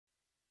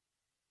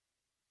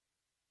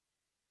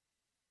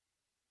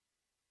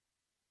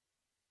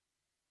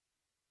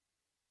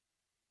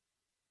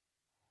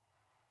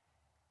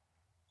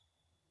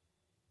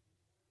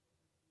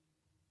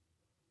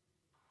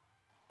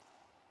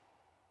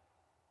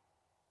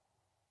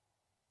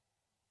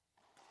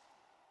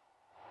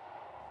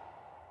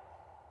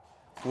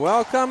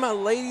Welcome,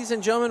 ladies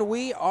and gentlemen.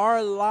 We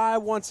are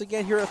live once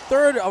again here, a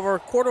third of our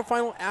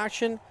quarterfinal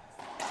action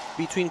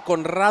between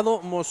Conrado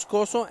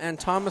Moscoso and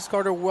Thomas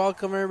Carter.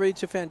 Welcome, everybody,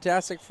 to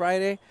Fantastic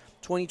Friday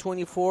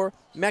 2024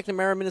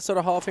 Mcnamara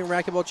Minnesota Hall of Fame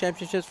Racquetball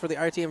Championships for the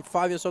RTM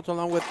Fabio Soto,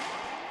 along with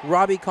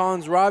Robbie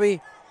Collins. Robbie,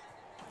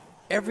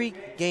 every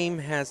game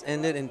has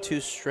ended in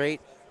 2 straight,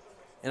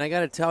 and I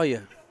got to tell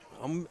you,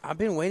 I've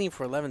been waiting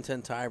for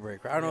 11-10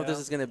 tiebreaker. I don't know if this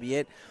is going to be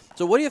it.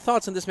 So what are your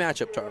thoughts on this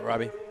matchup,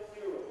 Robbie?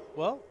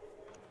 Well,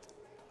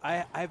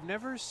 I've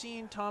never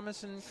seen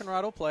Thomas and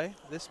Conrado play.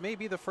 This may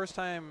be the first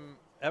time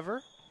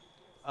ever.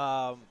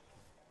 Thomas,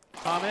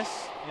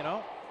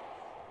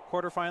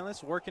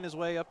 quarterfinalist, working his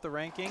way up the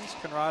rankings.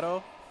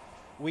 Conrado,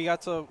 we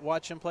got to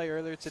watch him play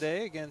earlier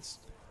today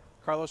against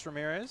Carlos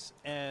Ramirez,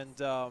 and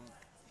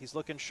he's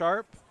looking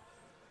sharp.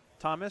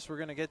 Thomas, we're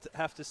going to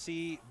have to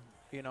see,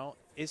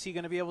 is he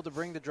going to be able to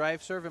bring the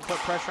drive serve and put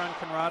pressure on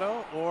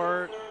Conrado,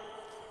 or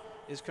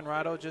is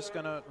Conrado just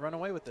going to run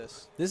away with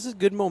this? This is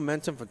good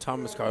momentum for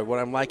Thomas Carter, what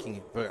I'm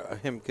liking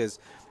him, because,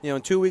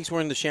 in 2 weeks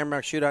we're in the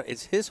Shamrock Shootout.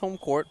 It's his home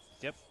court.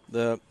 Yep.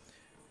 The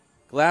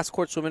Glass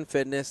Court Swim and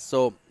Fitness.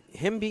 So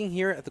him being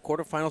here at the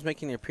quarterfinals,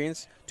 making an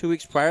appearance 2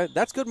 weeks prior,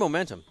 that's good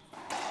momentum.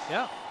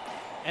 Yeah.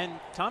 And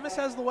Thomas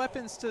has the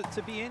weapons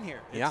to be in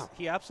here.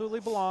 He absolutely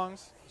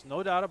belongs. There's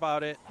no doubt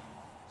about it.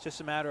 It's just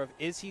a matter of,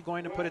 is he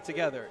going to put it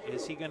together?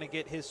 Is he going to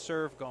get his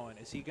serve going?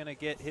 Is he going to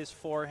get his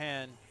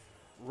forehand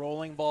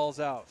rolling balls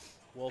out?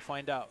 We'll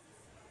find out.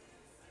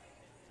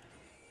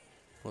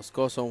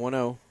 Moscoso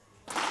 1-0.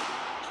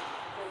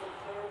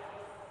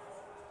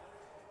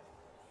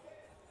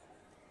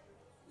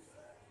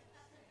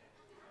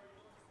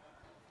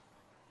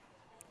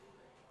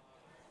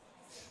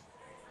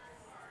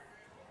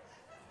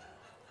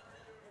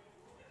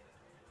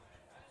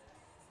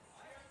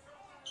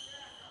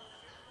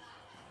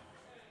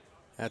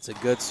 That's a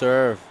good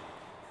serve.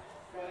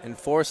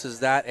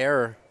 Enforces that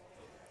error.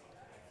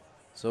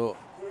 So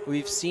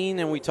we've seen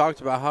and we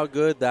talked about how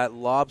good that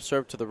lob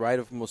serve to the right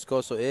of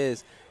Moscoso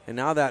is. And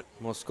now that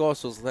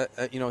Moscoso's,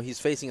 he's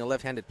facing a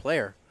left-handed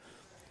player,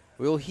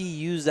 will he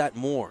use that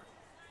more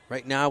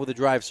right now with the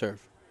drive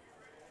serve?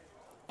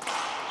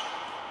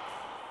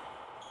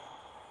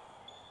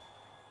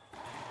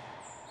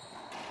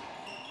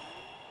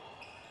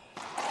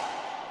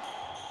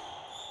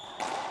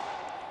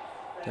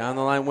 Down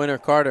the line winner,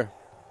 Carter.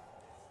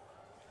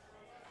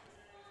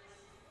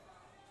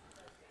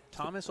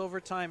 Thomas over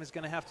time is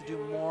going to have to do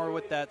more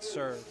with that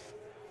serve.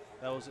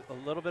 That was a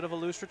little bit of a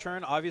loose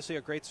return. Obviously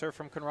a great serve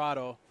from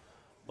Conrado,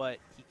 but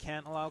he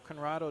can't allow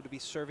Conrado to be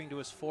serving to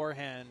his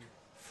forehand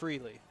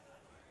freely.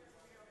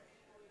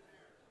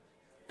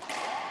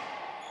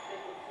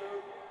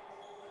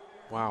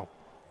 Wow,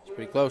 it's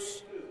pretty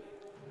close.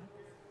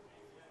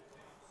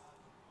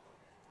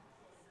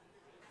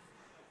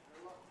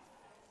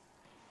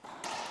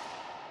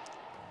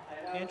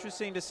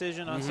 Interesting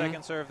decision on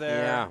second serve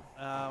there.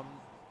 Yeah.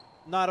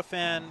 Not a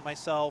fan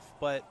myself,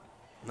 but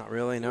not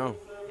really, no.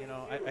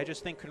 I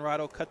just think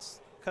Conrado cuts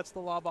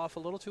the lob off a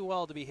little too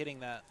well to be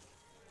hitting that.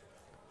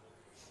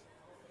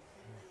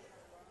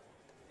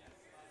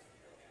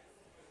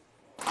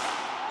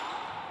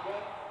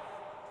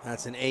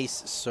 That's an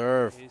ace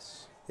serve.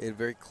 Ace. A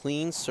very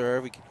clean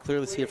serve. We can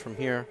clearly see it from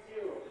here.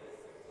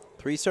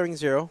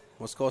 3-0.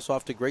 Moscoso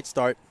off to a great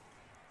start.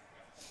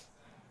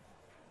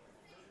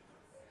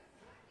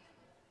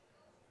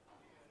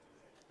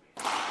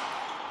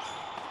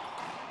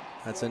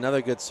 That's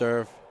another good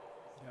serve.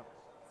 Yep.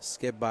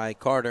 Skip by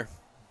Carter.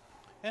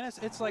 And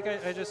it's like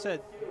I just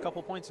said a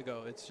couple points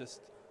ago. It's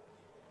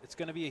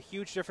going to be a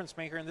huge difference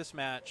maker in this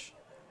match.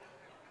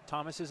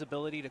 Thomas's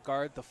ability to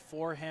guard the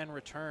forehand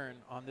return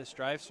on this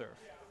drive serve.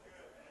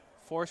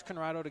 Force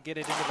Conrado to get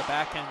it into the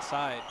backhand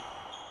side.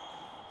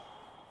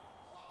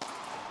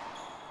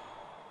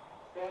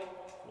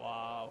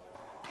 Wow.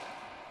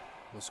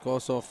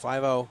 Moscoso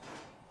 5-0.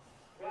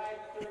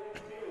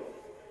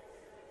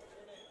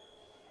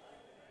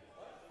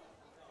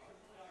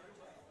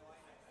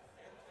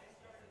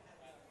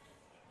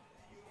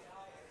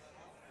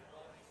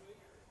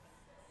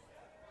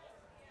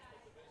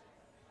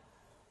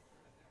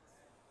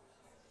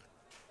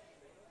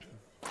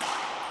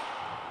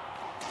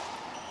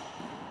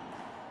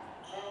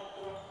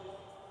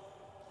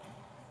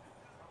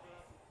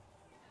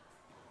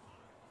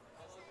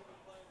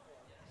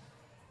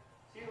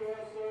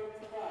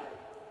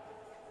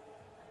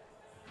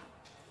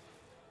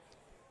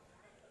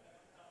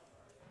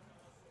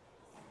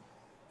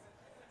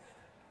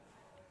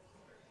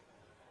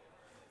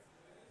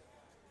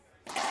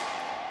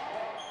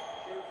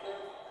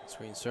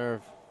 Screen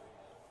serve.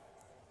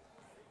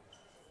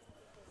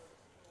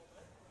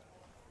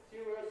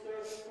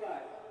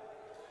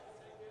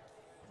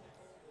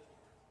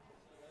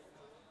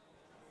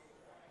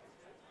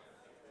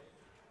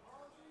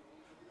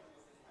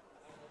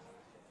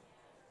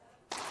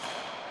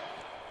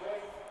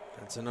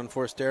 That's an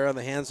unforced error in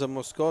the hands of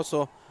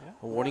Moscoso,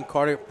 awarding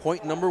Carter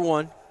point number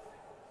 1. A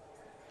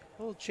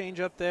little change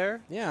up there.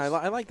 Yeah,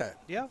 I like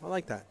that. Yeah. I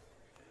like that.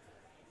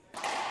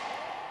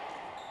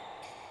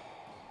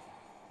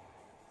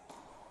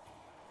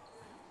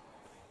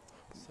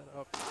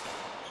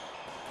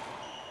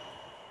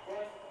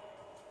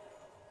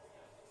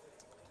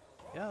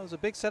 it was a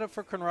big setup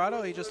for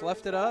Conrado. He just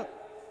left it up,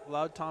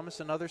 allowed Thomas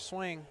another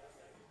swing.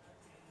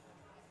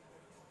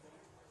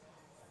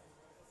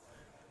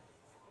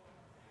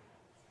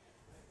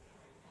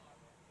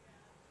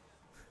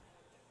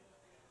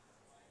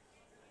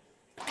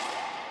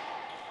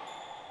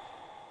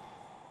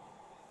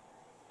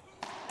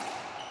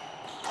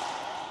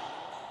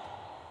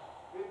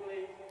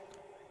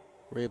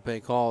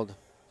 Replay called.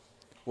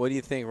 What do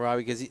you think,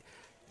 Robbie? Because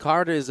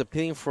Carter is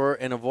appealing for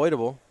an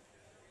avoidable.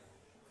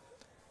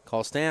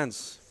 Call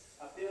stands.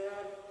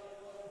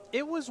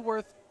 It was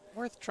worth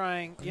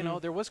trying. You know,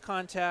 there was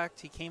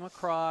contact. He came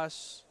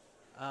across.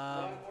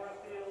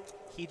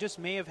 He just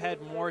may have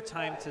had more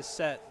time to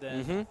set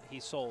than he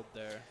sold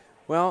there.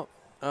 Well,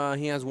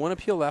 he has one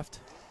appeal left.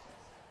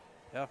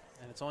 Yeah,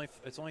 and it's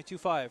only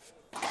 2-5.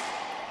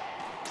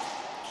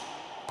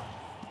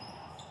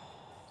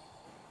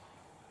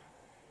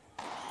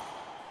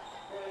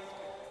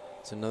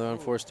 It's another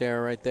unforced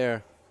error right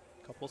there.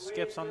 Couple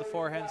skips on the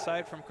forehand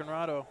side from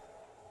Conrado.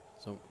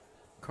 So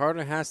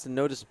Carter has to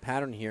notice a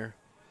pattern here.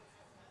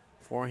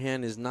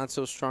 Forehand is not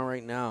so strong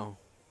right now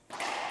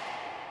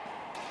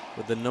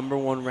with the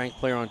 #1 ranked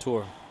player on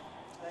tour.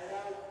 Yeah,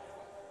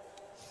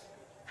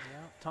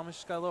 Thomas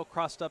just got a little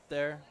crossed up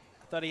there.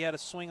 I thought he had a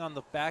swing on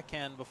the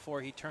backhand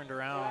before he turned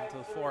around to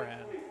the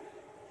forehand.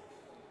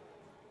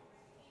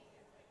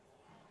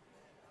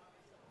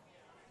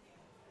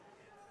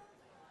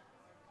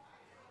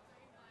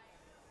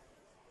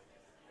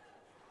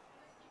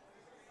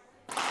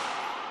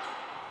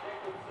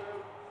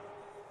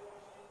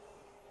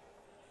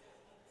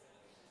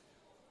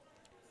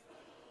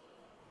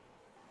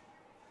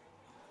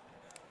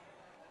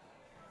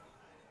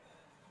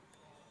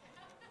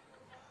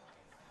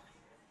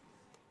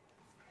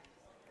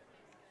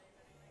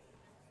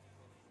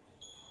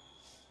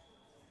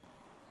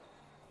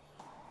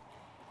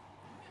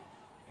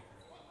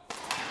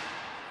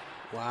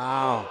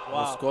 Wow.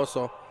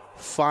 Moscoso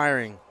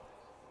firing.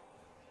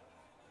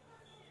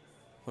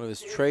 One of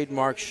his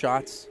trademark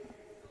shots.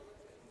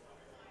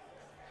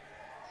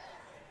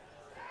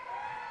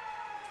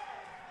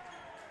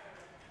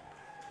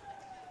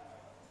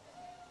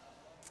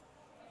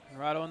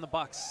 Conrado in the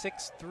box,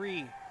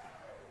 6-3.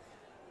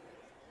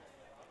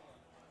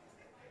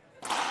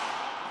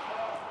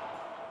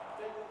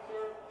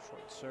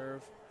 Short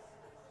serve.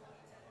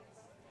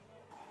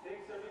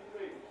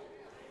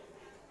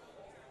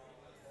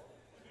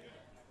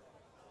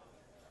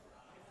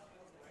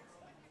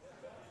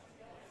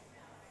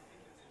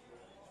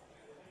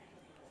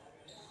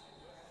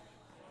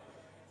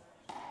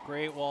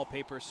 Great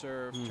wallpaper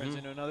serve. Turns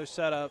into another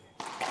setup.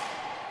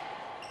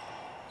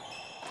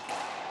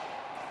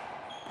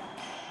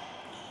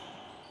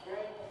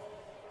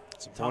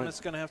 Thomas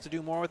going to have to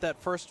do more with that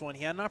first one.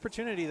 He had an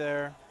opportunity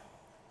there.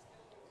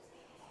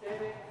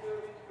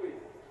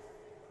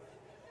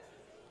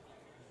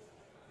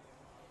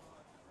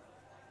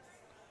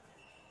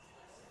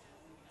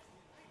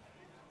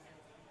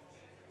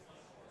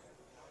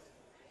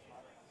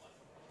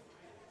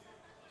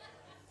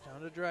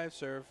 Down to drive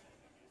serve.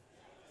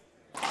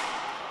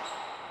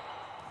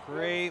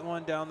 Great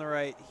one down the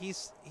right.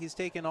 He's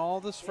taken all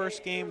this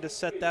first game to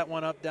set that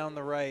one up down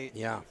the right.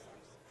 Yeah.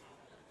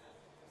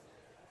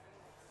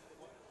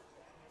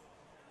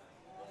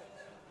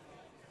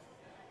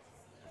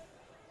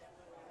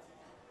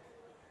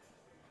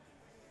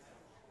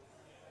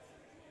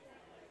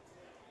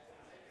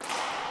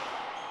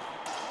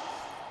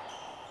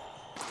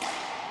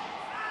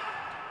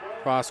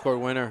 Cross-court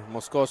winner,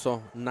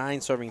 Moscoso,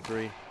 9 serving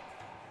 3.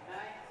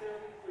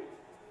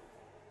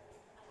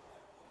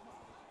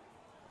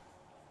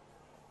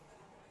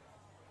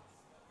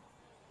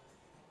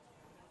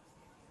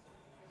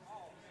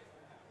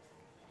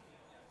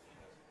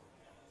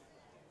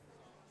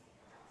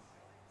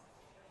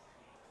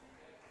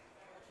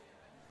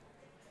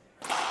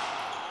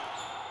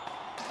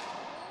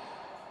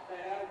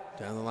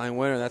 Down the line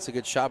winner. That's a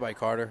good shot by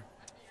Carter.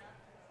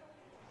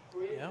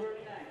 Yeah.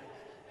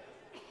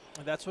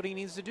 And that's what he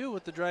needs to do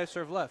with the drive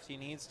serve left. He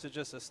needs to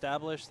just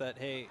establish that,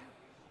 hey,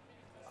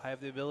 I have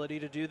the ability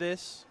to do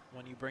this.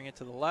 When you bring it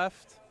to the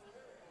left,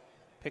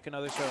 pick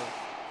another serve.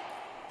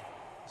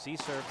 Z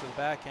serve to the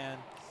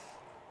backhand.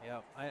 Yeah,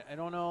 I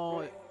don't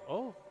know.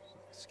 Oh,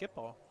 skip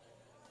ball.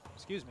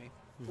 Excuse me.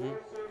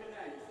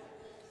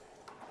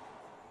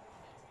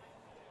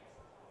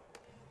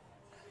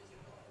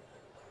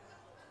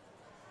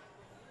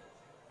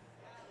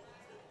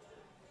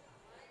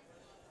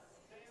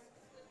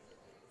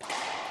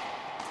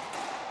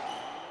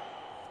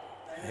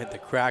 Hit the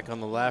crack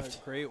on the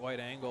left. Great wide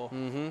angle.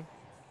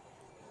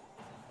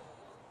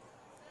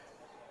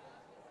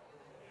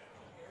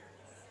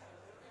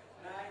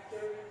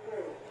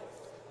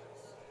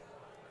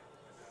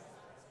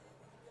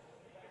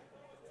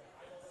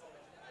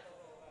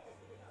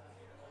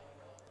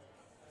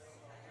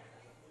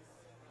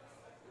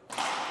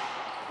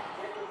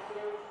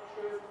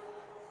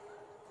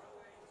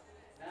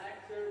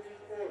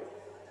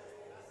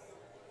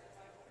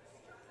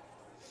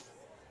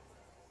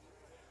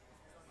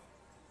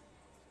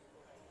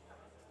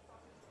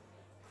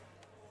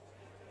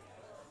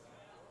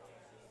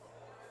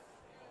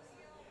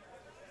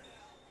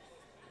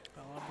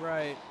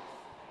 right.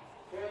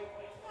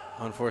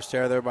 Unforced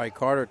error there by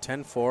Carter,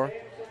 10-4.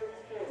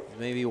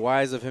 Maybe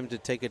wise of him to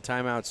take a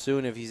timeout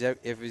soon if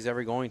he's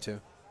ever going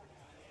to.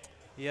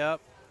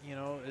 Yep. You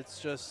know,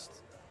 it's just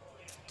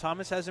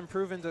Thomas hasn't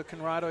proven to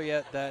Conrado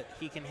yet that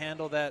he can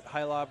handle that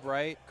high lob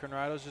right.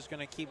 Conrado's just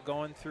going to keep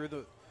going through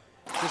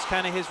just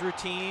kind of his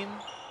routine.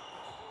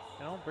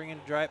 You know, bringing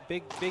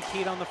big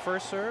heat on the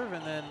first serve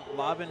and then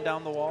lobbing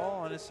down the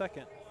wall on his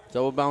second.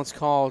 Double bounce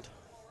called.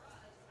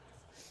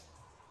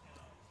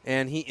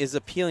 And he is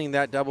appealing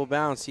that double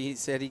bounce. He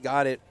said he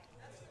got it.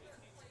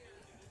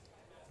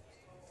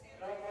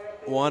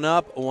 1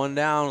 up, 1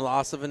 down,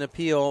 loss of an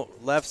appeal.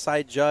 Left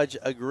side judge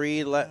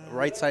agreed,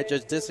 right side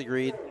judge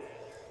disagreed.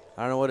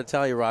 I don't know what to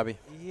tell you, Robbie.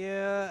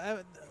 Yeah,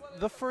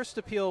 the first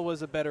appeal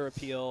was a better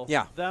appeal.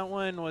 Yeah. That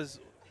one was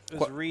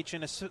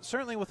reaching.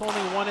 Certainly with only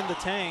 1 in the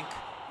tank,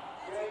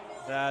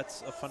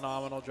 that's a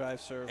phenomenal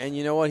drive serve. And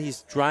you know what?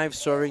 He's drive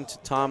serving to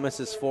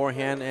Thomas's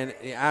forehand, and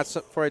he asked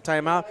for a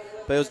timeout,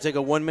 but he'll take a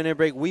 1-minute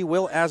break. We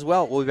will as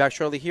well. We'll be back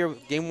shortly here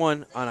with Game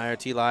 1 on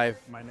IRT Live.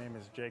 My name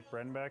is Jake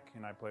Brenbeck,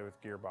 and I play with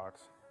Gearbox.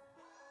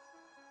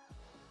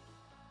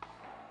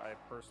 I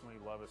personally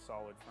love a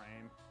solid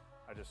frame.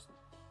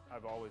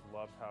 I've always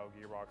loved how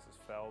Gearbox has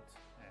felt,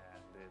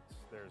 and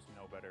there's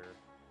no better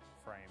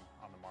frame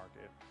on the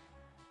market.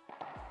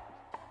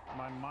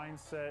 My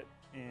mindset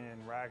in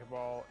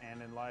racquetball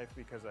and in life,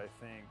 because I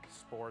think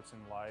sports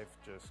and life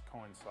just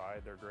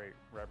coincide, they're great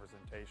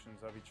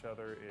representations of each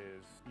other,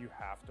 is you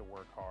have to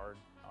work hard,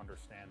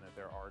 understand that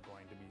there are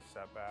going to be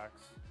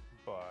setbacks,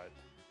 but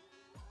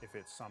if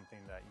it's something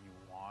that you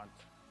want,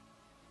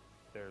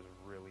 there's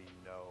really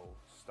no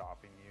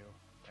stopping you,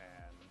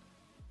 and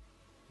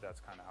that's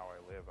kind of how I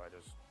live. I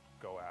just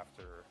go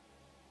after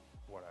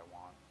what I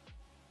want.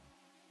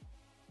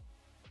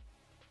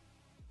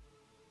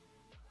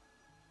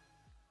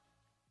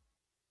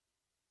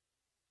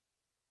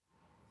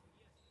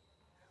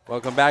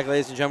 Welcome back,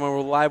 ladies and gentlemen.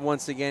 We're live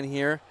once again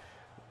here.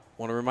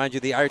 Want to remind you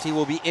the IRT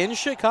will be in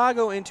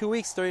Chicago in 2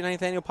 weeks,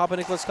 39th Annual Papa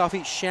Nicholas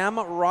Coffee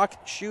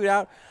Shamrock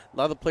Shootout. A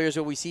lot of the players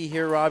that we see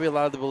here, Robbie, a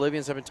lot of the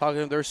Bolivians have been talking to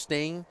them. They're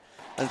staying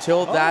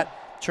until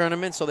that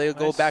tournament, so they'll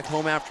go back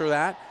home after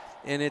that.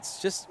 And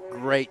it's just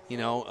great, you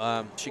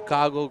know.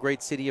 Chicago,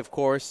 great city, of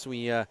course.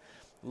 We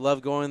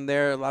love going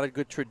there. A lot of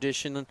good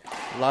tradition,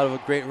 a lot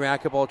of great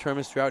racquetball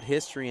tournaments throughout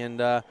history, and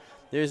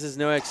theirs is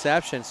no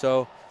exception.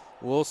 So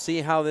we'll see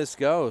how this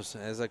goes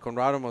as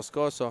Conrado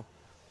Moscoso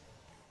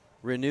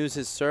renews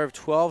his serve.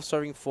 12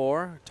 serving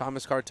 4.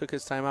 Thomas Carr took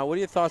his timeout. What are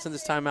your thoughts on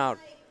this timeout?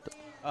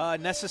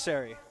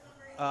 Necessary.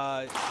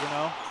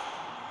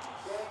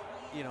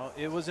 You know,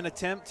 it was an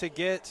attempt to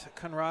get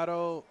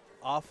Conrado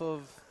off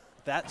of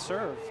that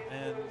serve,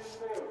 and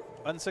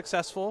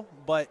unsuccessful,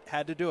 but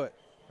had to do it,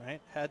 right?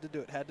 Had to do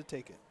it, had to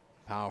take it.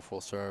 Powerful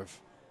serve.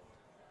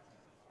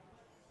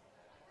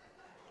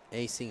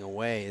 Acing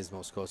away is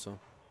Moscoso.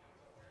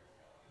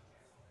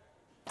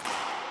 It's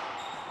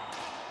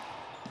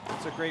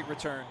a great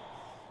return.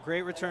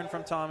 Great return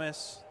from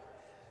Thomas.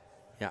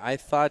 Yeah, I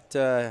thought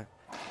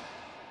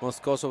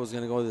Moscoso was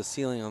going to go to the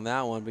ceiling on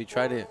that one, but he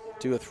tried to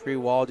do a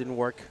 3-wall, didn't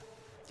work.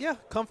 Yeah,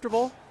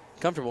 comfortable.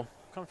 Comfortable.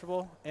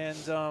 And,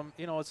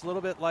 you know, it's a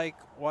little bit like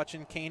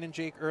watching Kane and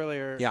Jake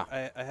earlier.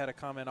 Yeah. I had a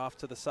comment off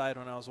to the side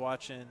when I was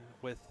watching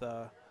with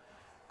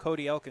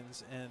Cody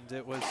Elkins, and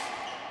it was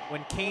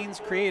when Kane's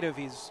creative,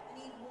 he's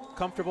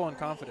comfortable and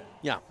confident.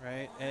 Yeah.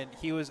 Right? And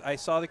I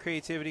saw the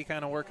creativity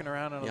kind of working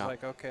around, and I was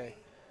like, okay.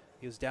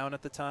 He was down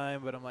at the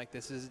time, but I'm like,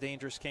 this is a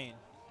dangerous Kane.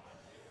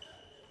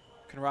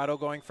 Conrado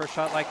going for a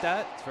shot like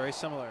that, it's very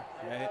similar,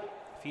 right?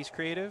 If he's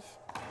creative,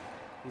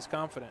 he's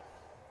confident.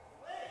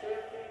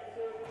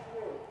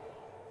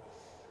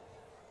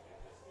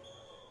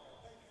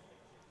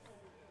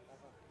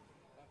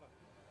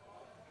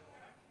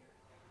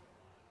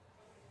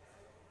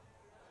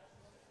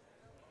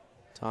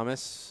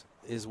 Thomas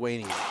is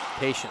waiting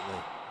patiently.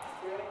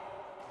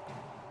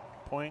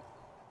 Point.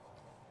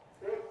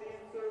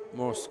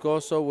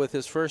 Moscoso with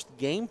his first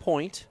game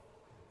point.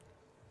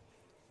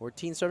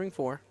 14 serving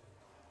 4.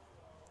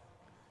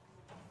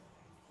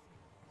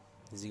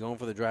 Is he going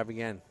for the drive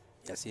again?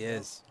 Yes, he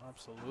is.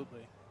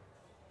 Absolutely.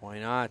 Why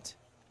not?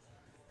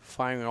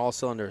 Firing on all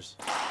cylinders.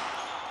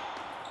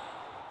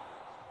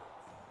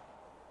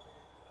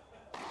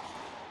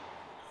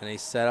 And a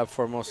setup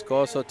for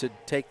Moscoso to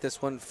take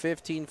this one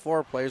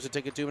 15-4. Players will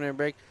take a 2-minute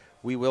break.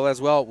 We will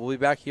as well. We'll be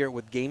back here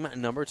with game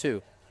number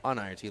 2 on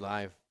IRT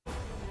Live.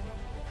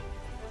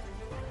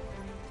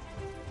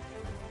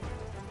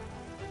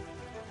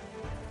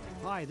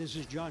 Hi, this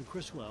is John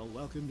Criswell.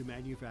 Welcome to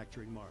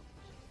Manufacturing Marvels.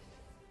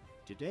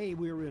 Today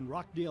we're in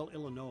Rockdale,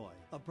 Illinois,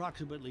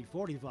 approximately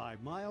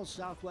 45 miles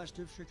southwest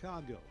of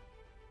Chicago.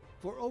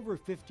 For over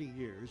 50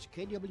 years,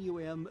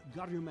 KWM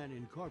Gutterman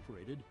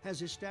Incorporated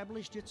has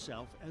established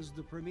itself as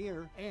the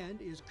premier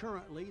and is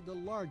currently the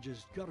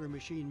largest gutter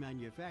machine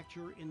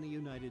manufacturer in the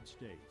United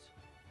States.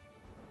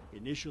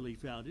 Initially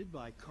founded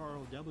by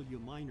Carl W.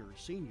 Miner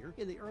Sr.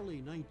 in the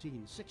early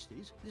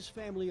 1960s, this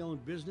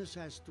family-owned business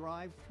has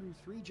thrived through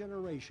 3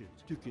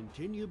 generations to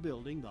continue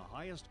building the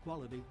highest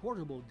quality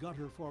portable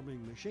gutter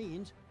forming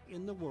machines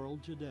in the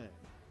world today.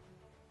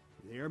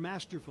 They are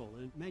masterful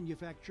in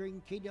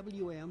manufacturing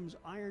KWM's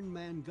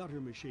Ironman gutter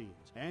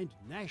machines and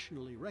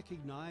nationally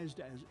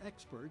recognized as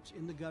experts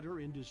in the gutter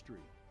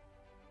industry.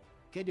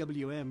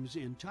 KWM's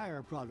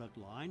entire product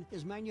line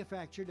is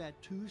manufactured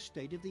at 2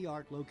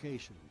 state-of-the-art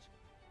locations.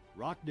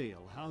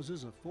 Rockdale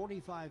houses a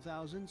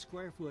 45,000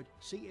 square foot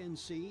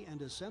CNC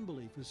and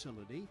assembly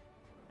facility,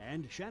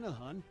 and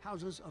Shanahan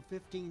houses a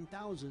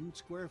 15,000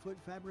 square foot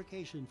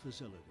fabrication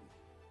facility.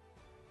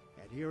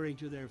 Adhering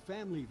to their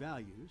family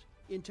values,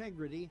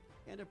 integrity,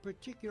 and a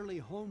particularly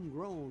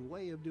homegrown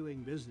way of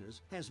doing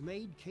business has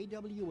made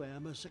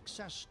KWM a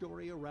success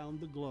story around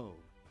the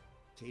globe.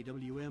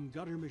 KWM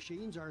gutter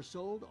machines are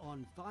sold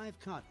on 5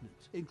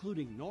 continents,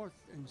 including North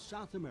and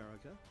South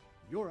America,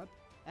 Europe,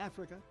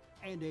 Africa,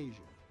 and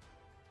Asia.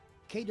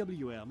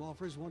 KWM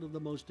offers one of the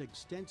most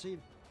extensive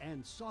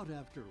and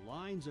sought-after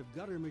lines of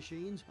gutter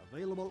machines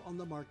available on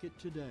the market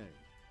today.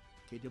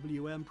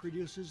 KWM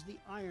produces the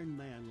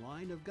Ironman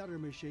line of gutter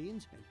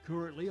machines and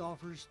currently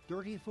offers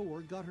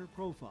 34 gutter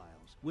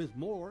profiles, with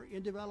more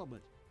in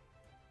development.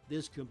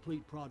 This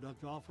complete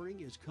product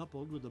offering is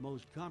coupled with the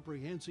most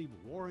comprehensive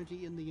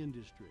warranty in the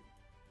industry.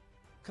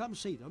 Come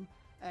see them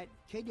at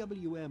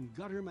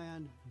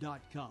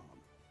kwmgutterman.com.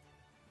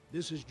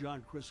 This is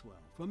John Criswell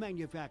from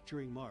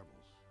Manufacturing Marvels.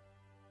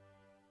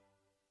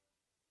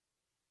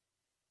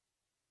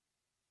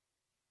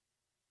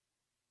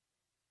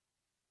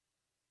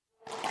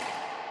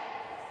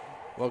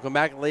 Welcome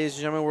back, ladies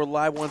and gentlemen. We're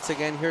live once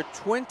again here.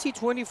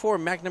 2024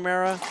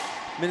 Mcnamara,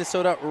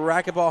 Minnesota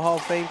Racquetball Hall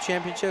of Fame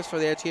Championships for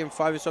the ITM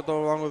 5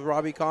 along with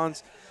Robbie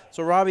Collins.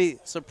 So, Robbie,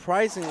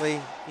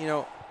 surprisingly,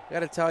 I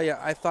got to tell you,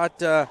 I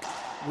thought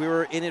we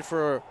were in it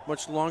for a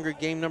much longer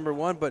game number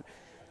 1, but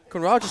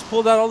Conrado just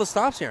pulled out all the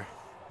stops here.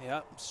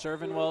 Yep,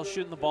 serving well,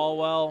 shooting the ball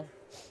well.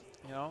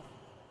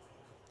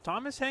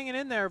 Thomas hanging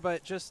in there,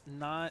 but just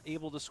not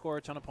able to score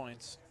a ton of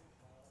points.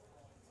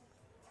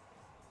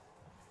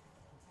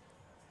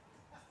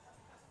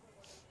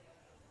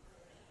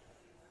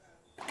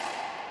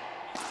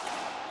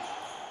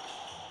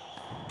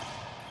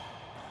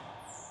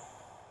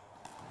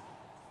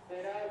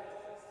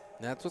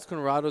 That's what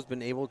Conrado's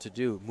been able to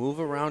do. Move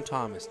around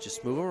Thomas.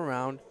 Just move him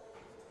around,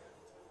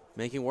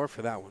 making work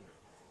for that one.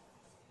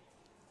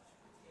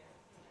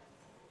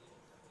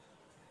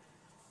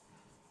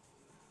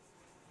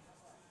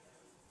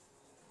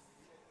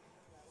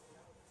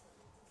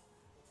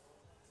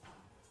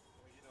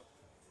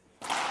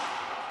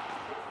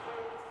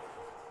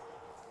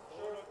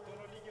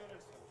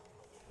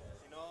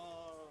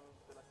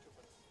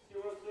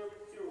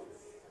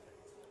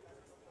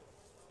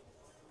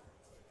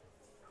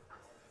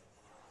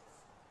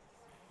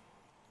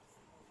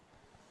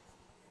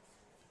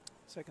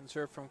 Second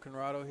serve from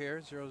Conrado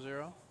here,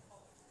 0-0.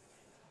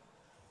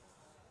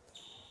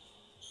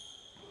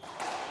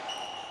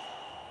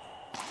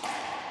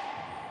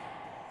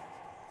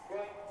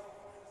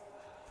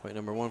 Point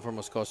number 1 for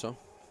Moscoso.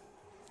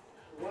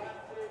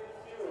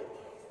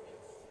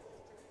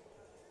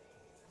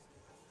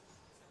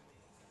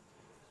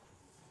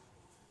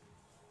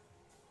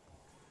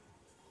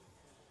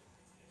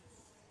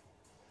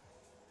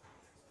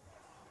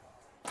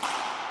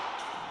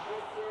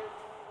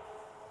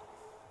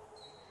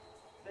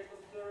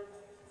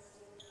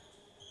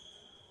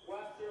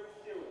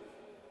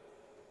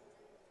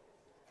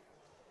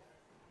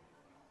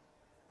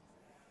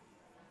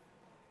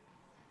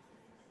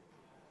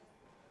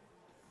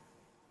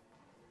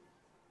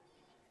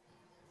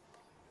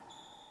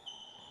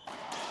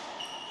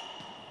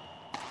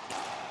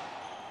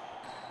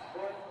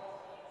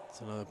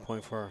 Another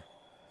point for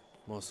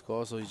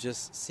Moscoso. He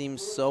just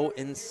seems so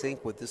in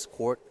sync with this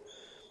court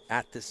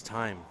at this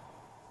time.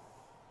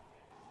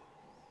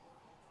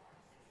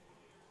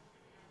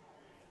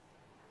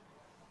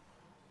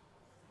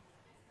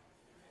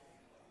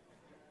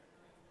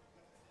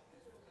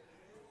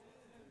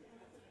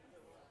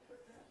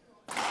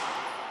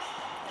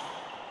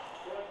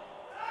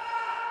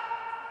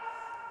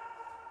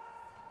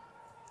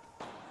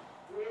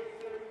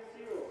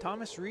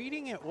 Thomas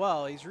reading it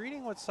well. He's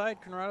reading what side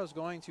Conrado's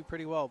going to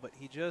pretty well, but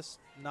he just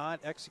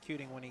not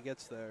executing when he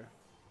gets there.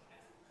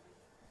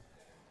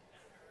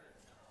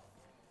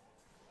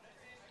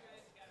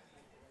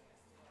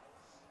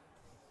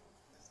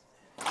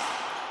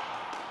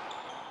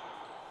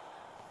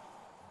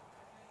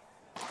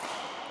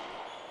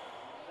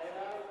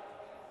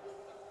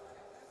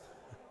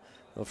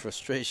 No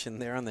frustration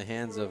there on the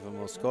hands of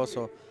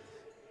Moscoso,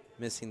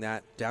 missing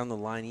that down the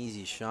line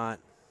easy shot.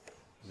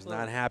 He was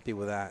not happy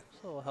with that.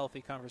 A little healthy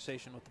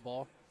conversation with the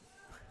ball.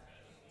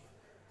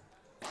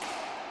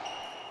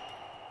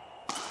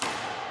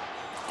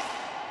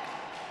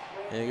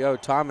 There you go,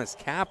 Thomas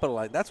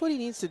capitalize. That's what he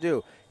needs to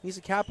do. He needs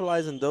to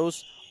capitalize on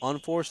those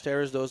unforced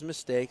errors, those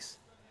mistakes.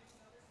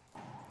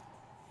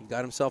 He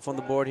got himself on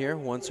the board here,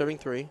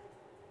 1-3.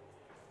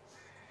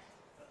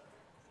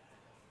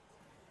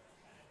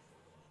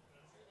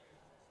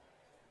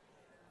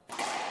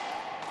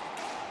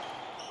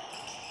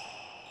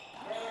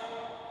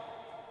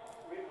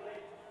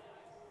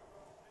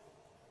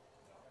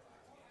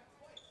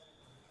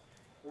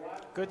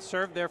 Good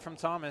serve there from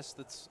Thomas.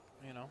 That's,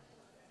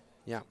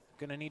 Yeah.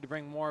 going to need to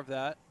bring more of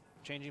that.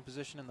 Changing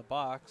position in the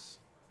box.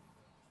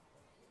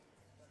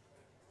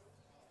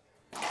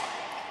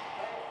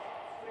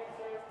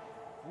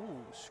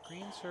 Ooh,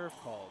 screen serve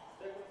called.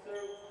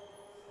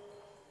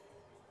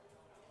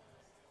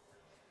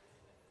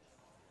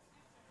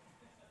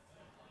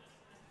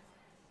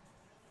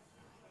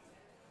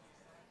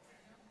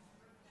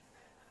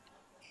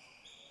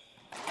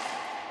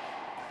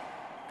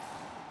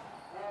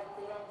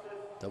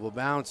 Double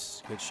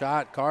bounce. Good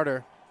shot,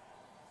 Carter.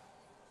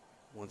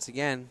 Once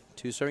again,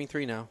 2 serving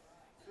 3 now.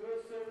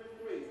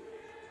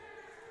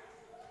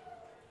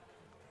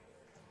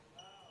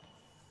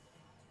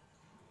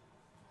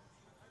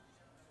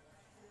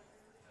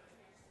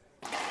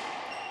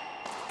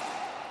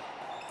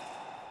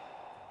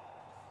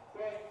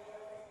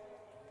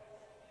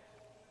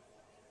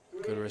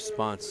 Good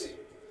response.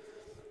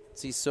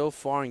 See, so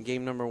far in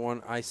game number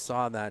 1, I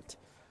saw that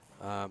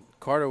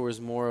Carter was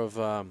more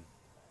of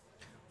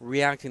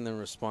reacting than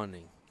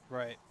responding.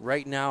 Right.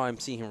 Right now, I'm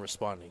seeing him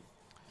responding.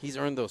 He's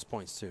earned those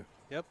points, too.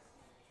 Yep.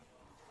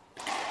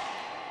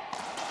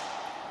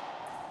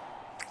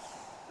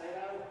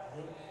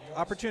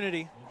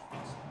 Opportunity.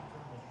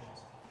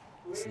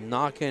 It's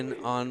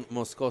knocking on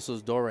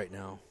Moscoso's door right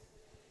now.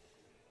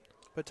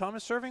 But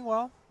Thomas serving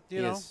well,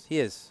 you know. He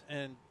is.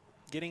 And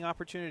getting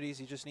opportunities.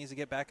 He just needs to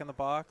get back in the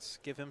box,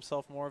 give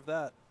himself more of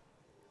that.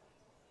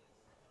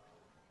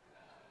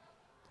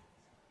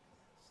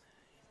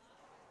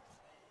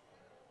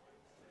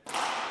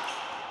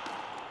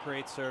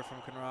 Great serve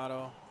from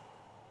Conrado.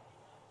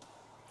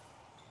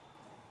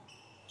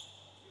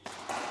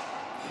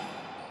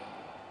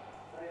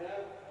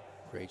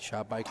 Great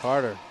shot by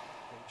Carter.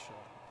 Great shot.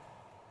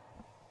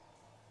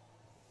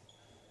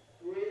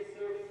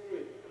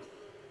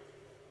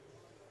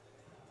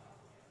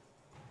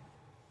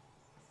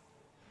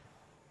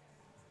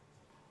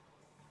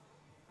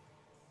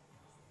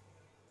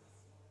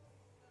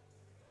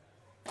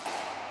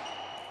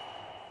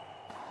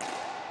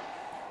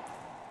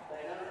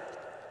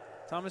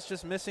 Thomas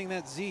just missing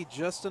that Z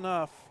just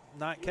enough.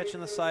 Not catching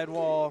the side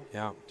wall.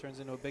 Yeah. Turns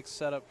into a big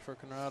setup for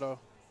Conrado.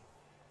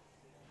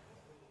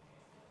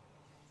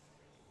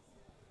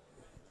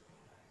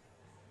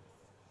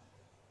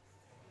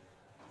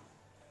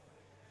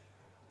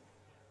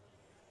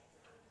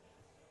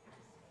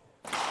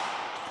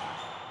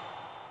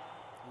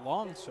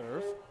 Long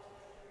serve.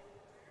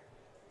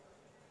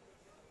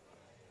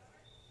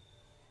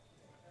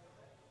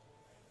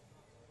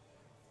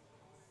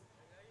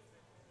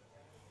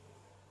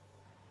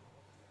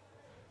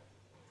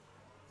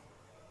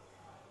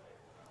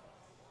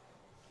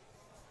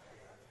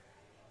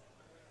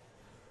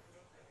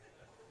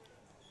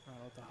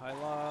 With the high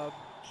lob.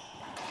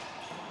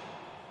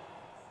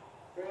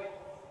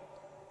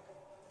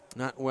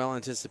 Not well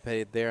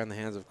anticipated there in the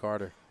hands of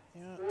Carter.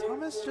 Yeah,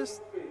 Thomas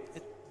just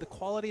the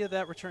quality of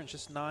that return is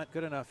just not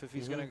good enough if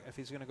he's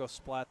gonna go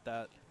splat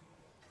that.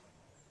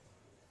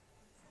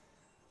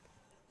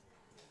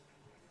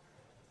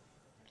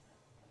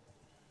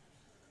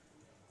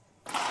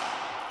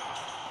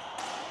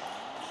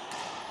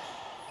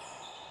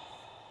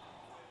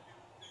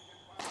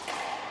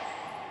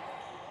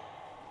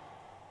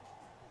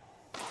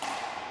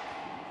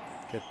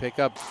 Good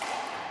pickup.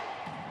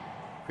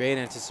 Great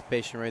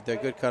anticipation right there.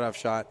 Good cutoff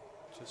shot.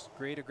 Just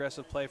great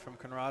aggressive play from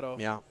Conrado.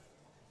 Yeah.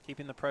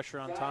 Keeping the pressure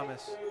on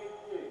Thomas.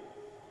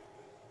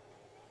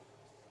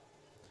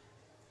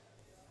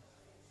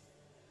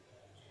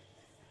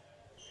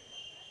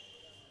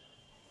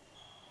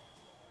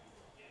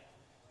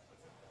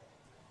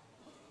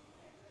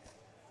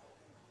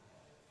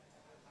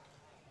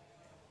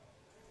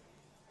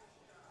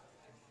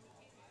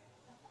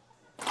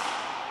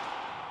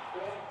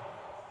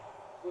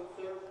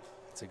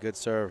 It's a good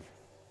serve.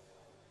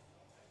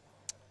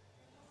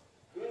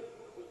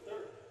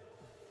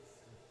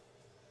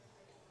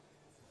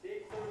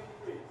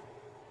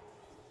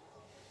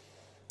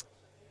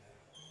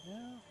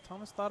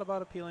 Thomas thought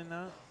about appealing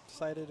that,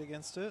 decided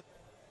against it.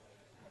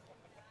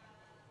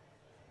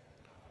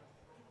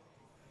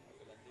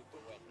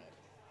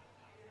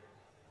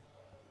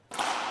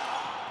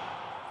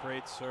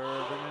 Great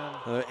serve again.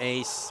 Another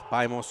ace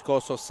by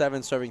Moscoso,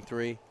 7 serving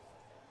 3.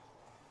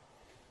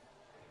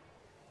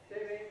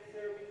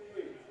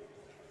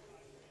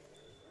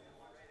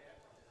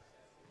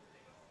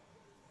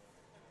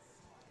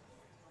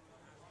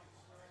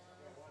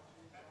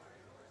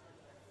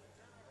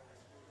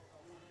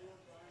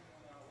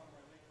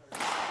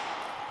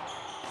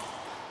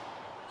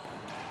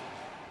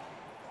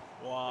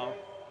 Wow.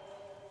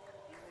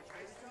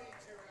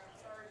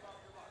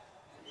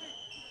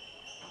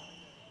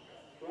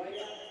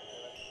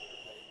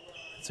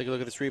 Let's take a look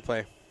at this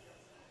replay.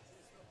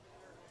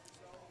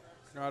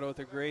 Conrado with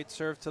a great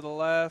serve to the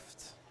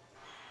left.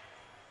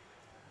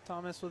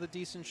 Thomas with a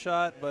decent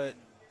shot, but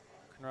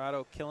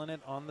Conrado killing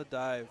it on the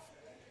dive.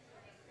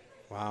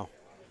 Wow.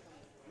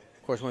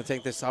 Of course, I want to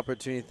take this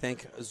opportunity to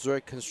thank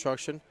Zurich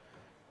Construction,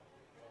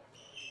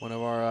 one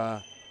of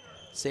our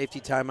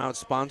Safety timeout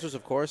sponsors,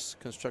 of course,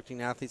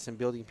 constructing athletes and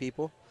building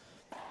people.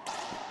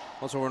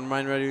 Also, want to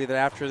remind everybody that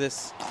after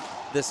this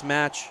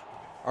match,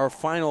 our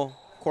final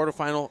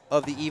quarterfinal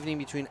of the evening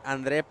between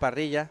Andre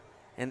Parrilla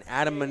and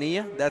Adam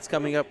Manilla. That's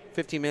coming up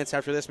 15 minutes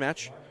after this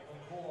match.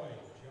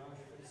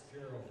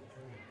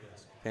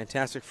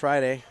 Fantastic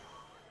Friday.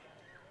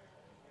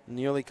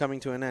 Nearly coming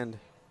to an end.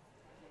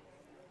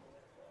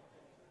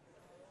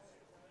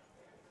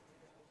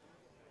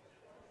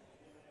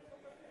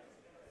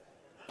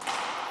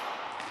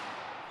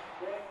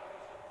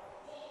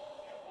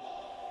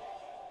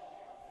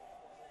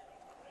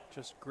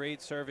 Just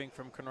great serving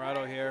from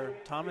Conrado here.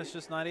 Thomas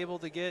just not able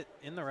to get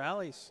in the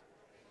rallies.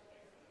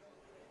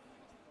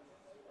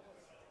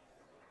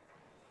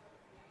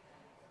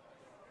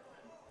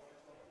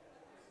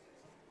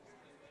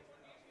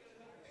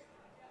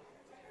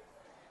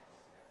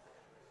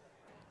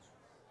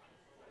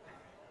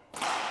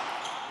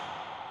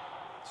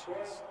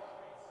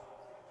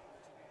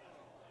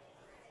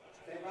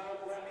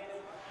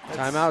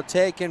 Timeout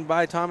taken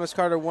by Thomas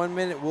Carter. 1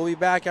 minute. We'll be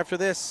back after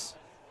this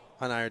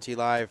on IRT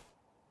Live.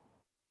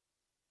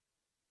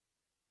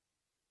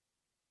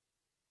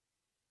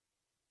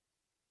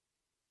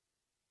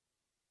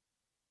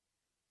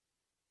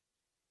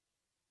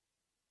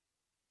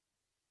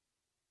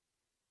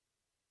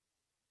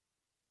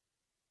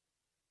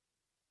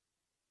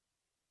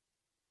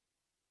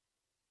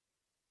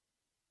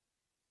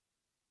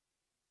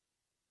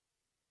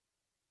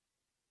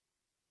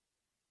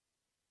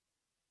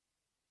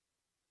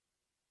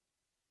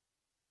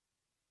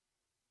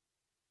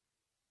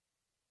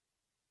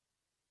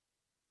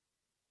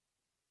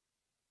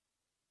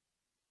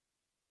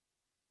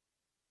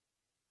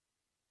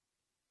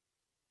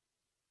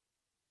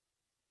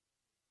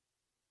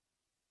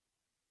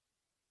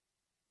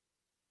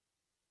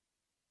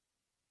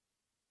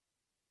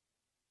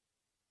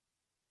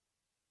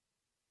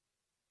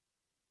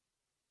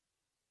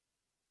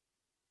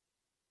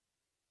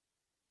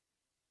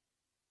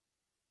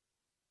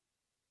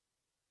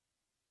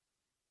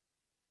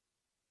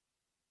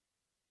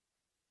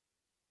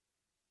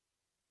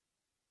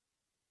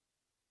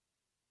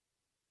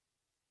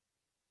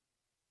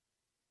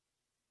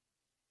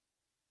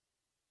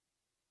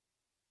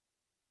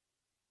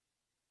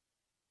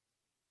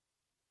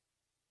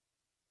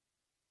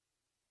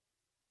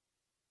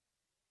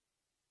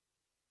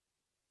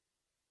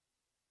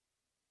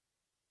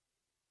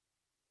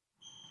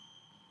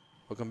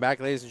 Welcome back,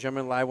 ladies and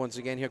gentlemen. Live once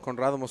again here.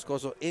 Conrado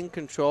Moscoso in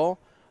control,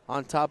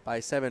 on top by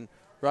 7.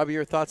 Robbie,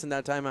 your thoughts on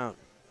that timeout?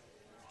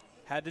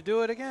 Had to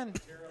do it again.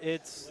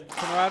 It's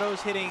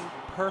Conrado's hitting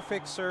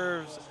perfect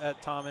serves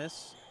at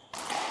Thomas.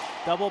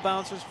 Double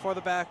bouncers for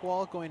the back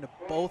wall, going to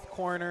both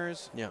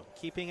corners,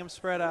 keeping him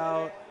spread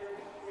out.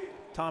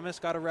 Thomas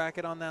got a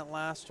racket on that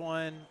last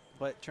one,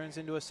 but turns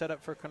into a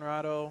setup for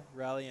Conrado.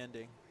 Rally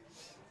ending.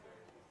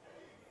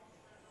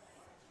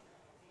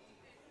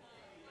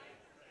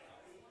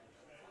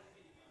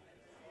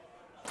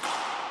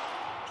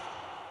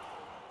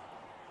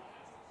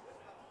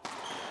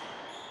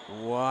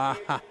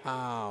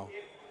 Wow.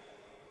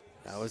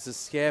 That was a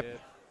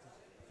skip.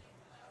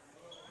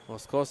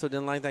 Moscoso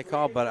didn't like that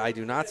call, but I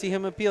do not see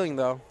him appealing,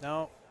 though.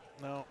 No,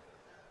 no.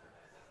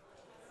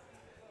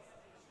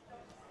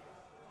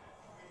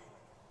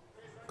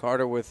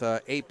 Carter with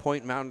an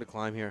 8-point mountain to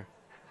climb here.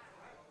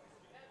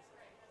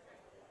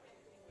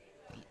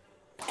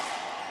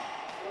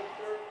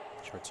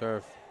 Short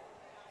serve.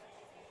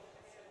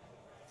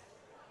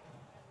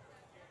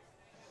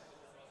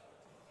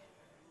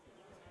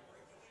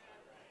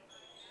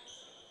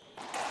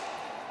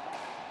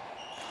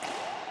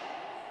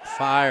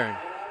 Firing.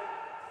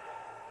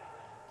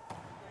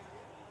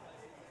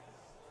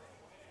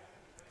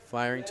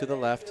 Firing to the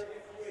left.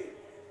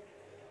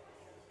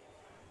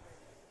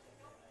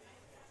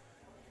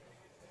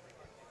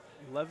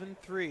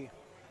 (11-3).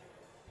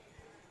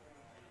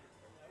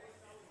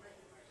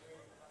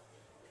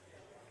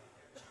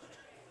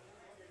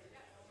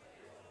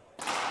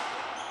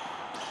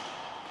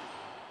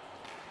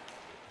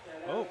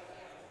 Oh.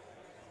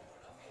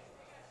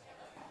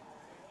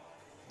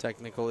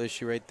 Technical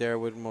issue right there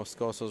with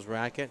Moscoso's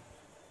racket.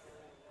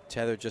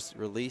 Tether just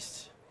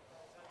released.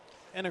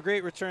 And a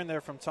great return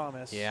there from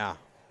Thomas. Yeah.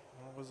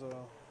 That was a...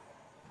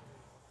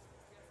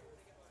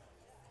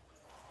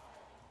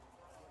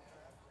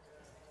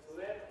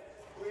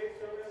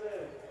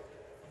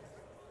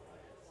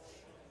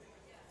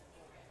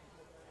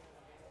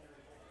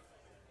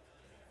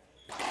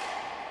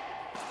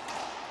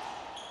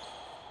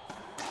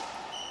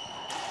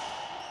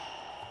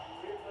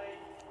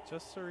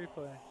 Just a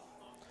replay.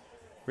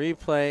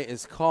 Replay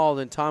is called,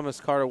 and Thomas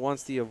Carter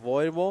wants the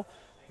avoidable.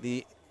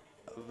 The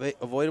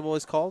avoidable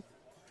is called.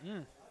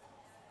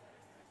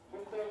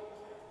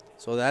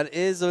 So that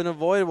is an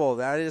avoidable.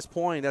 That is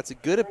point. That's a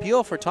good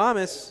appeal for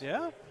Thomas.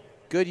 Yeah.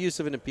 Good use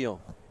of an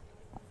appeal.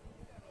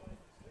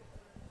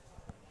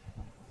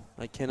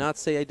 I cannot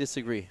say I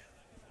disagree.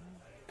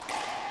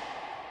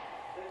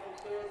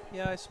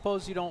 Yeah, I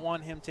suppose you don't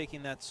want him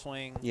taking that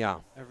swing Yeah.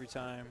 every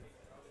time.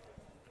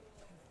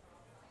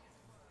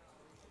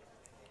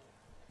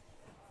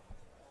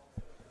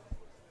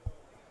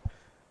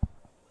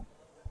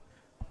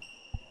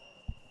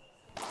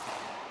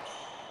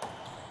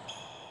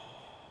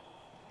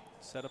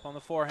 Set up on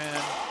the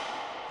forehand.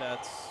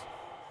 That's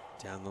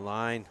Down the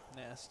line.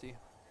 nasty.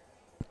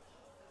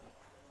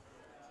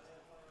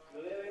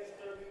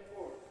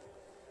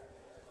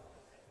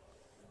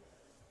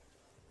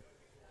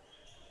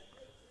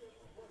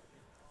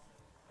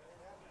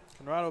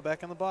 Conrado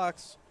back in the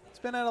box. It's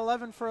been at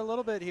 11 for a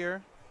little bit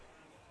here.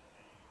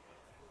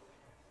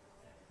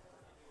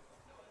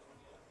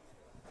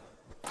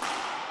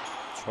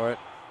 Short.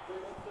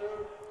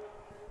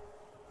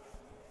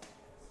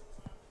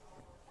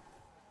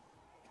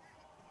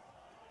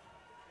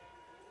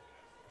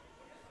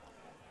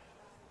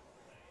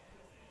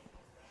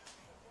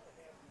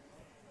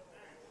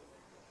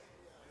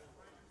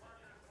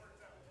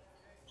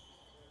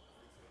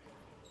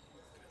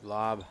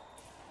 Lob.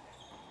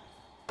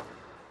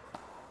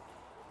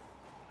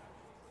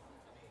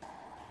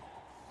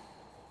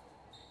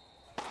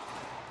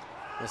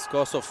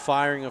 Moscoso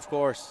firing, of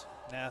course.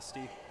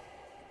 Nasty.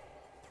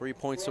 3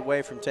 points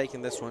away from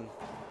taking this one.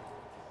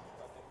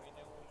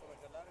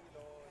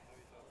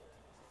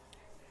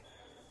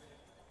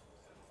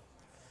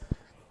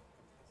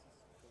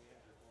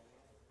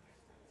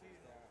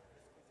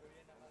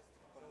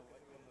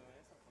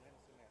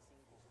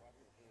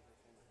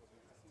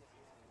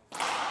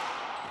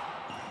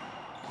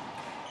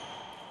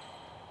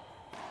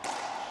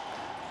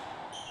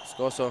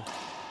 Moscoso.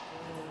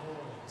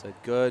 It's a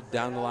good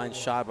down the line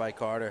shot by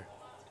Carter.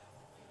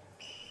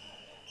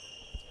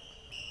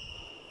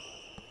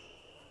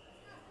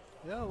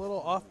 Yeah, a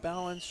little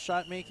off-balance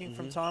shot making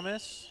from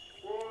Thomas.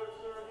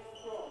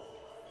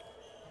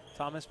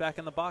 Thomas back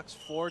in the box,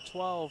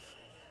 4-12.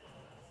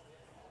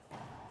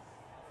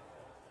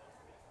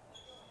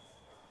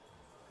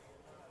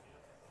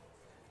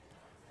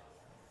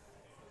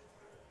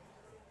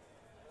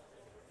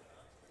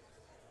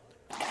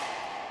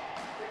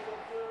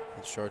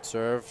 Short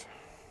serve.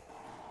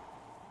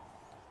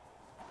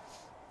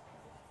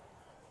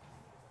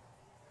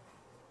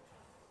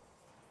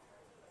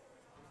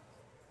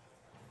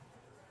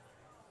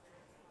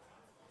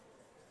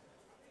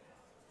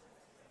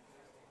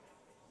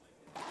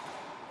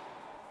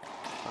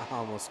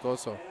 Wow,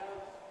 Moscoso.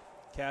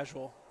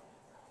 Casual.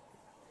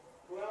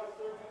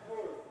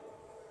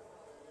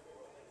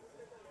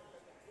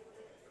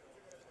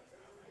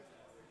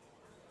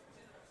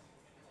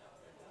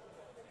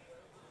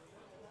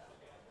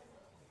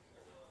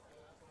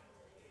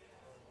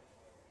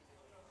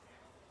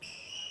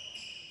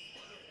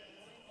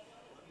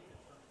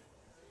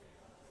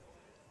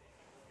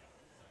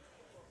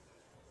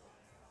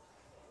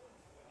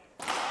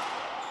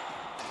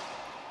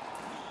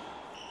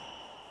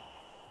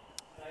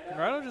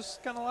 Conrado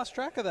just kind of lost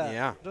track of that.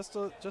 Yeah. Just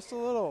a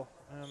little.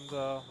 And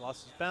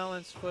lost his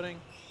balance, footing.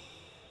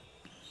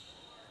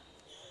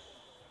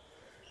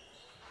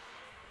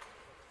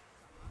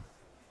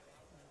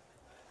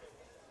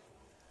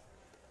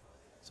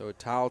 So a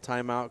towel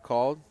timeout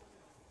called.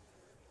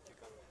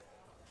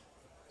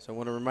 So I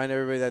want to remind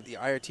everybody that the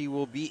IRT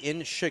will be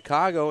in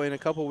Chicago in a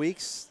couple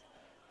weeks.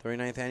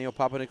 39th Annual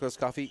Papa Nicholas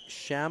Coffee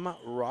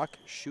Shamrock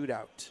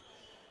Shootout.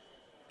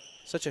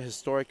 Such a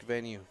historic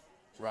venue,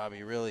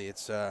 Robbie, really.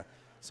 It's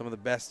some of the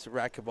best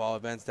racquetball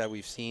events that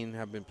we've seen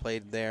have been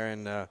played there,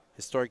 and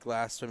historic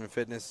glass, swim and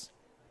fitness.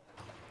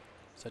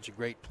 Such a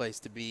great place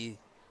to be.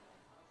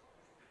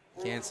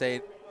 Can't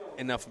say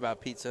enough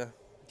about pizza.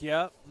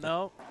 Yeah,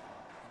 no.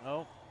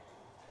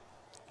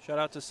 Shout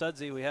out to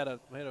Sudsy. We had a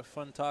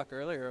fun talk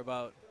earlier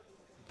about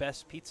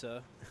best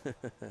pizza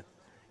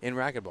In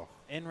racquetball.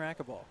 in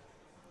racquetball.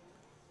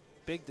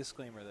 Big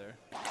disclaimer there.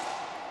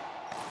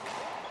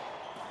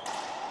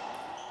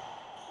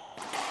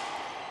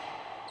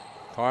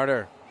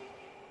 Carter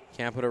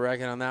can't put a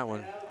racket on that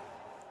one.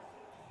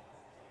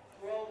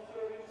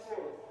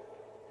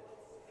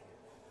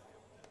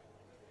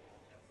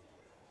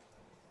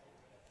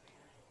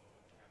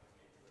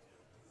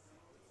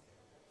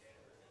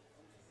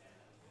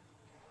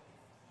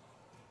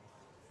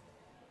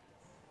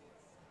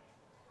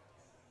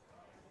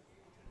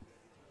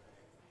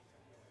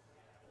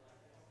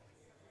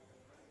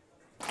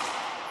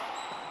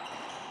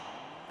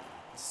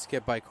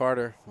 Skip by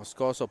Carter.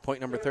 Moscoso,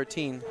 point number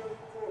 13.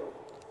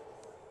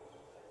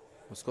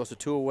 Moscoso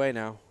 2 away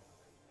now.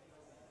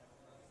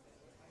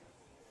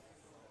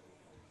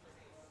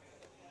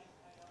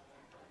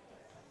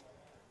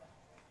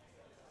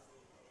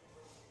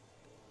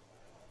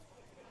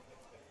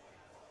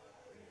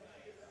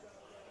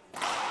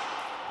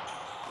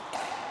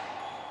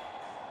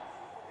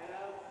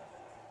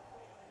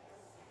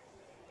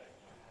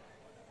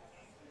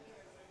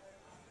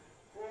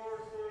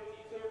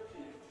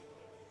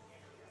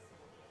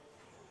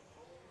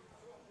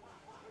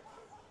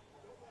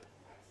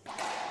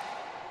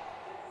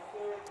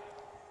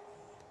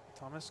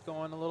 Thomas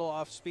going a little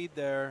off speed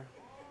there.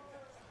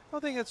 I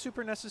don't think that's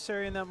super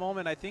necessary in that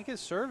moment. I think his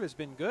serve has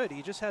been good.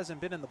 He just hasn't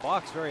been in the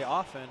box very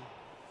often.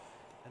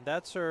 And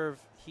that serve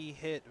he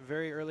hit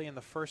very early in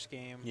the first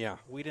game. Yeah.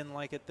 We didn't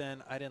like it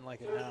then. I didn't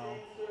like it now.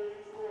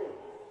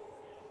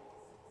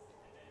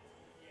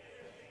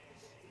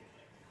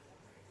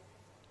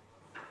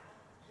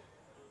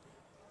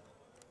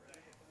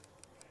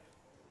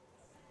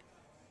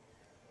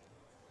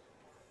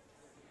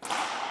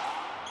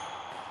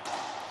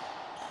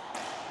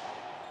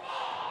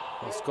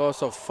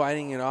 Moscoso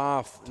fighting it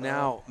off.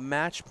 Now,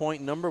 match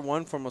point number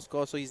 1 for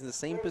Moscoso. He's in the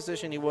same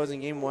position he was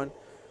in game 1,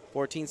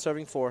 14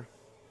 serving 4.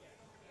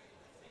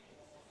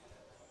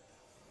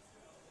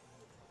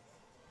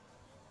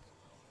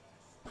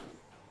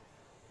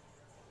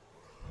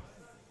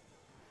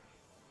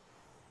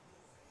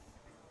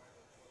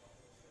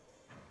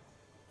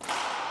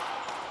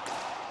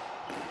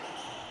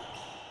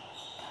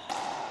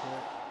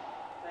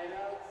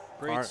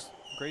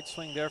 Great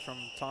swing there from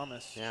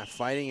Thomas. Yeah,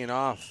 fighting it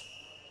off.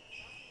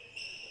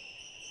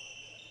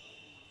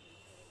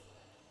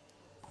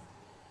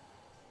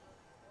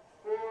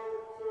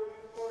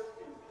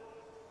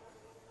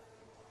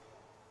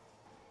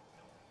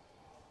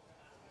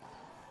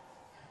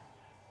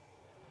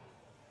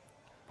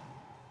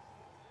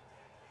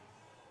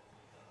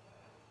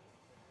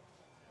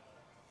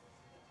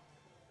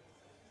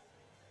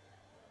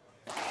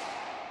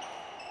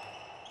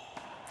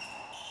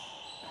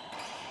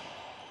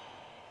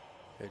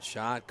 Good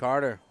shot,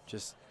 Carter.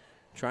 Just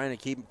trying to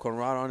keep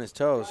Conrado on his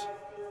toes.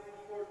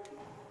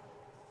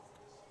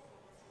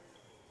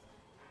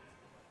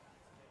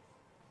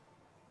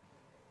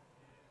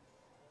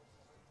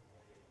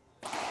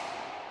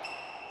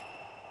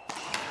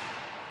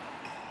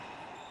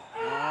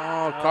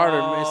 Oh,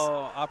 Carter missed.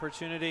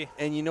 Opportunity.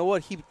 And you know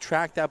what? He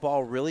tracked that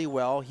ball really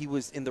well. He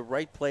was in the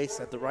right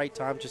place at the right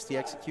time, just the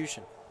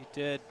execution. He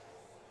did.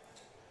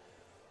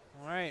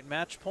 All right,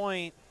 match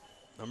point.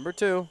 Number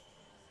 2.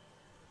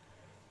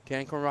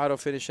 Can Conrado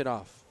finish it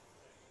off?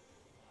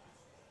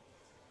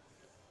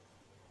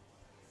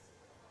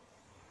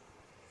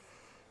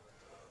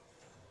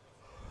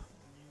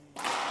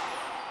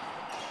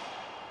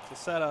 It's a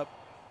setup.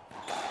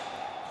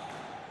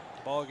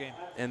 Ball game.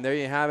 And there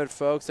you have it,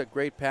 folks. A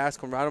great pass.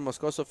 Conrado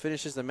Moscoso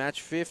finishes the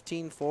match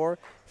 15-4,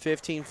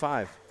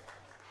 15-5.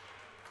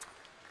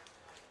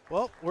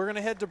 Well, we're going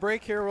to head to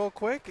break here real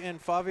quick, and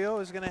Fabio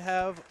is going to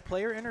have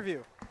player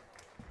interview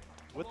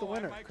with the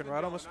winner,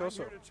 Conrado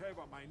Moscoso.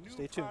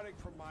 Stay tuned.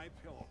 From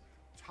MyPillow.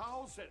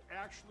 Towels that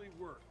actually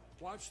work.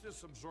 Watch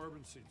this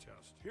absorbency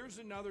test. Here's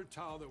another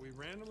towel that we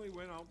randomly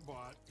went out and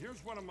bought.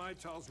 Here's one of my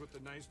towels with the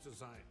nice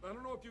design. I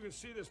don't know if you can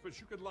see this, but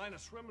you could line a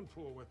swimming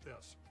pool with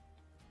this.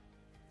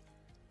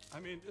 I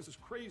mean, this is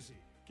crazy.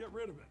 Get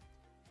rid of it.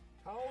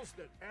 Towels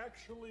that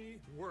actually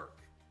work.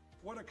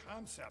 What a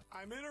concept.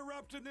 I'm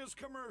interrupting this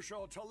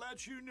commercial to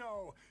let you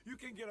know you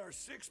can get our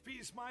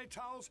 6-piece My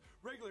Towels,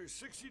 regular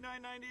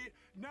 $69.98,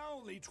 now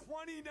only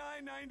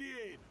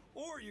 $29.98.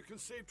 Or you can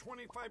save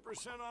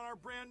 25% on our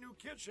brand new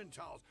kitchen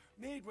towels,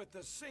 made with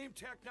the same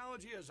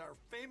technology as our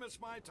famous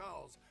My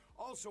Towels.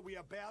 Also, we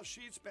have bath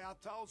sheets,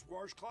 bath towels,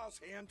 washcloths,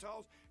 hand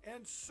towels,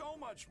 and so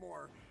much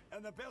more.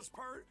 And the best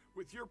part,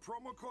 with your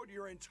promo code,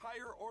 your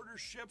entire order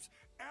ships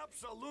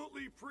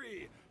absolutely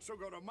free. So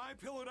go to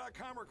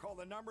mypillow.com or call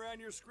the number on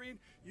your screen.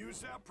 Use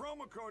that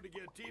promo code to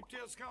get deep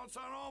discounts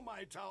on all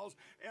My Towels.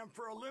 And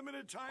for a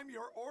limited time,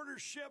 your order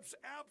ships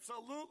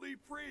absolutely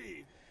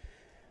free.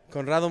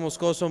 Conrado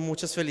Moscoso,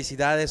 muchas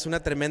felicidades,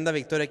 una tremenda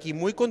victoria aquí,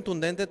 muy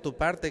contundente de tu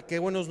parte, qué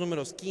buenos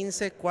números,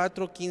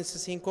 15-4,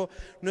 15-5,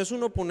 no es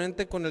un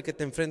oponente con el que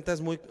te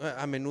enfrentas muy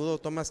a menudo,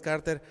 Thomas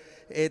Carter.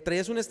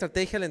 ¿Traías una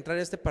estrategia al entrar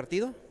a este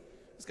partido?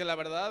 Es que la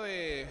verdad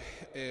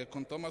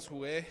con Thomas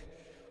jugué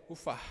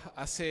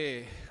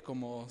hace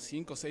como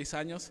 5 o 6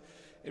 años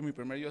en mi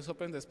primer US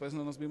Open, después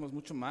no nos vimos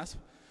mucho más,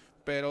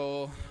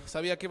 pero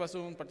sabía que iba a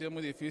ser un partido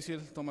muy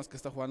difícil. Thomas, que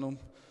está jugando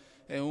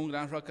un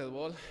gran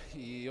racquetball,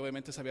 y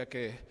obviamente sabía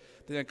que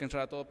tenía que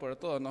entrar a todo por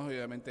todo, ¿no?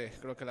 Obviamente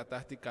creo que la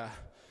táctica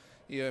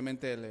y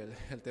obviamente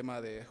el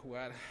tema de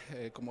jugar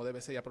como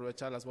debe ser y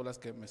aprovechar las bolas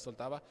que me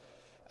soltaba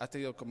ha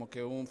tenido como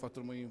que un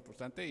factor muy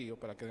importante y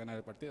para que ganara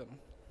el partido,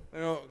 ¿no?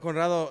 Bueno,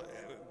 Conrado,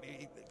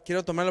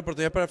 quiero tomar la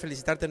oportunidad para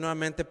felicitarte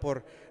nuevamente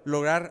por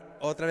lograr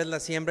otra vez la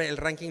siembra, el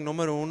ranking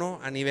número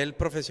 1 a nivel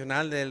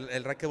profesional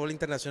del racquetball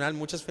internacional.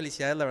 Muchas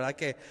felicidades, la verdad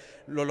que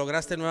lo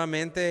lograste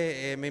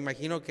nuevamente. Me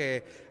imagino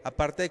que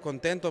aparte de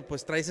contento,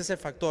 pues traes ese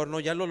factor, ¿no?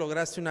 Ya lo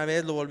lograste una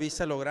vez, lo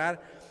volviste a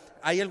lograr.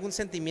 ¿Hay algún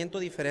sentimiento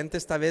diferente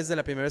esta vez de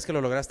la primera vez que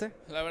lo lograste?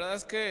 La verdad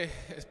es que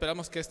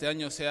esperamos que este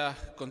año sea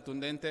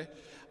contundente.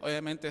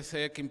 Obviamente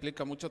sé que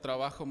implica mucho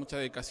trabajo, mucha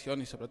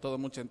dedicación y sobre todo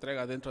mucha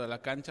entrega dentro de la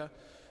cancha.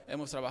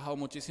 Hemos trabajado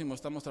muchísimo,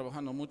 estamos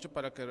trabajando mucho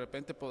para que de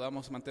repente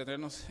podamos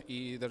mantenernos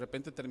y de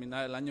repente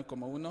terminar el año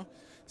como uno.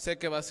 Sé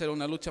que va a ser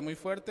una lucha muy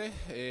fuerte,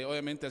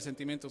 obviamente el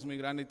sentimiento es muy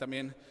grande y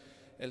también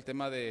el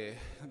tema de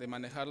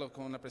manejarlo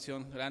con una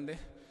presión grande,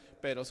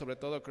 pero sobre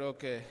todo creo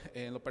que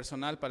en lo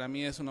personal para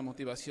mí es una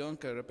motivación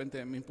que de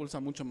repente me impulsa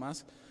mucho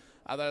más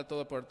a dar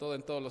todo por todo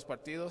en todos los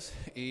partidos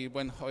y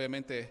bueno,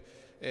 obviamente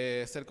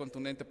ser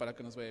contundente para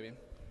que nos vaya bien.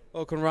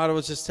 Well, Conrado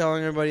was just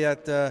telling everybody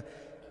that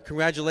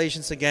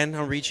congratulations again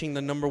on reaching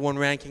the #1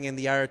 ranking in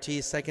the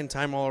IRT, second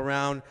time all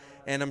around,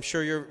 and I'm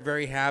sure you're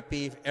very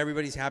happy.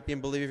 Everybody's happy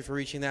and believe you for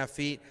reaching that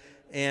feat.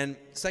 And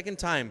second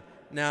time,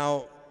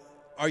 now,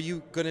 are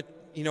you going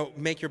to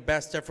make your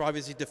best effort,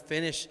 obviously, to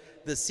finish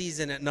the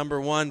season at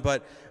 #1,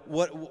 but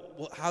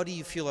how do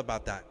you feel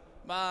about that?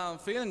 I'm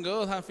feeling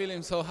good. I'm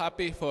feeling so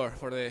happy for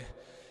the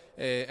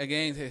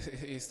again,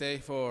 stay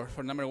for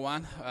number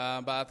one,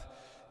 but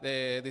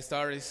the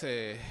start is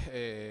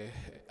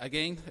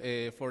again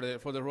for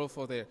the role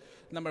for the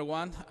number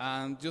one,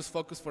 and just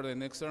focus for the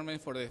next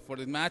tournament for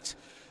the match.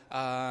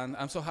 And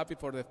I'm so happy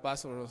for the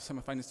pass or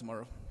semifinals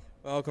tomorrow.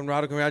 Well,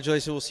 Conrado,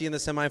 congratulations. We'll see you in the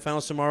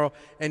semifinals tomorrow.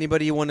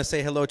 Anybody you want to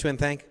say hello to and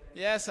thank?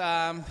 Yes,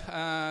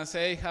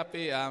 say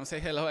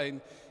hello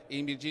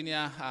in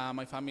Virginia,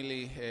 my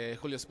family,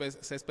 Julio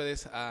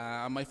Céspedes,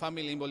 my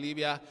family in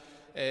Bolivia.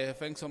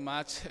 Thanks so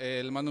much.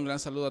 Le mando un gran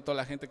saludo a toda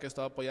la gente que ha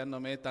estado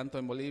apoyándome, tanto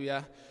en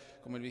Bolivia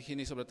como en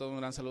Virginia, y sobre todo un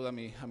gran saludo a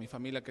mi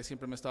familia que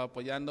siempre me ha estado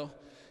apoyando,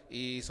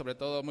 y sobre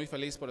todo muy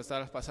feliz por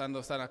estar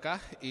acá,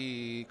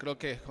 y creo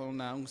que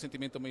con un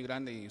sentimiento muy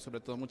grande, y sobre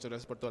todo muchas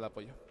gracias por todo el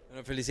apoyo.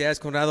 Felicidades,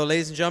 Conrado.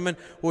 Ladies and gentlemen,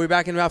 we'll be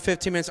back in about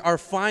 15 minutes. Our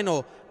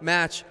final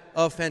match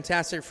of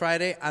Fantastic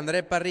Friday,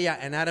 André Parrilla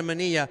and Adam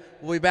Manilla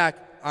will be back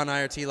on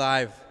IRT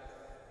Live.